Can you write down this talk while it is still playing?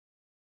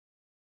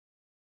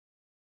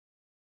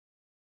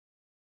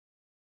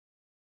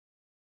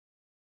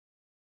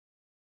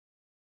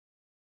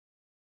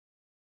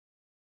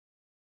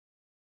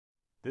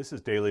This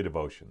is Daily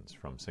Devotions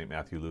from St.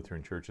 Matthew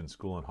Lutheran Church and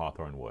School in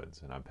Hawthorn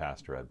Woods, and I'm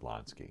Pastor Ed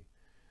Blonski.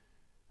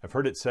 I've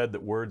heard it said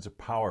that words are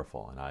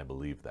powerful, and I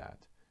believe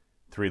that.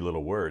 3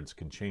 little words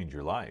can change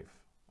your life.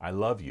 I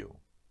love you.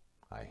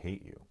 I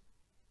hate you.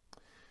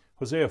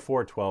 Hosea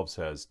 4:12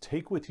 says,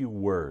 "Take with you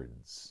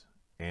words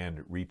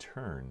and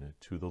return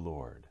to the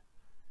Lord."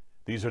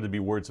 These are to be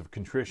words of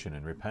contrition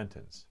and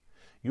repentance.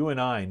 You and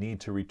I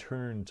need to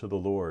return to the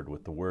Lord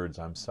with the words,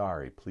 "I'm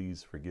sorry,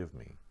 please forgive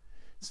me."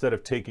 Instead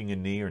of taking a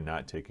knee or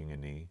not taking a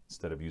knee,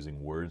 instead of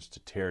using words to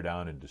tear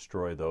down and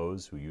destroy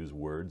those who use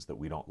words that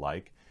we don't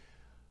like,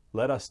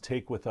 let us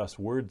take with us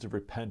words of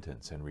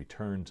repentance and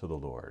return to the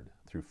Lord.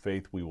 Through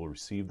faith we will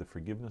receive the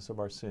forgiveness of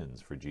our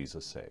sins for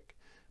Jesus' sake.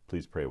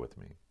 Please pray with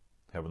me.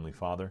 Heavenly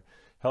Father,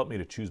 help me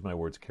to choose my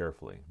words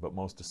carefully, but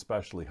most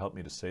especially help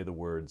me to say the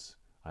words,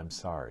 "I'm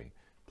sorry,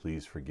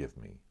 please forgive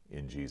me."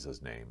 In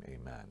Jesus' name,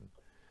 amen.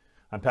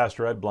 I'm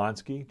Pastor Ed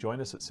Blonski. Join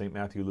us at St.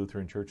 Matthew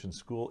Lutheran Church and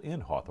School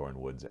in Hawthorn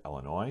Woods,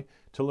 Illinois.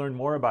 To learn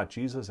more about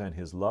Jesus and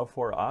his love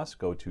for us,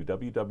 go to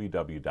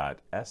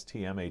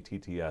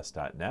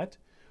www.stmatts.net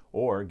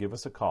or give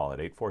us a call at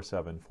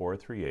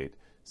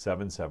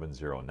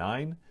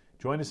 847-438-7709.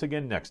 Join us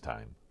again next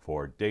time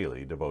for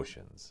Daily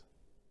Devotions.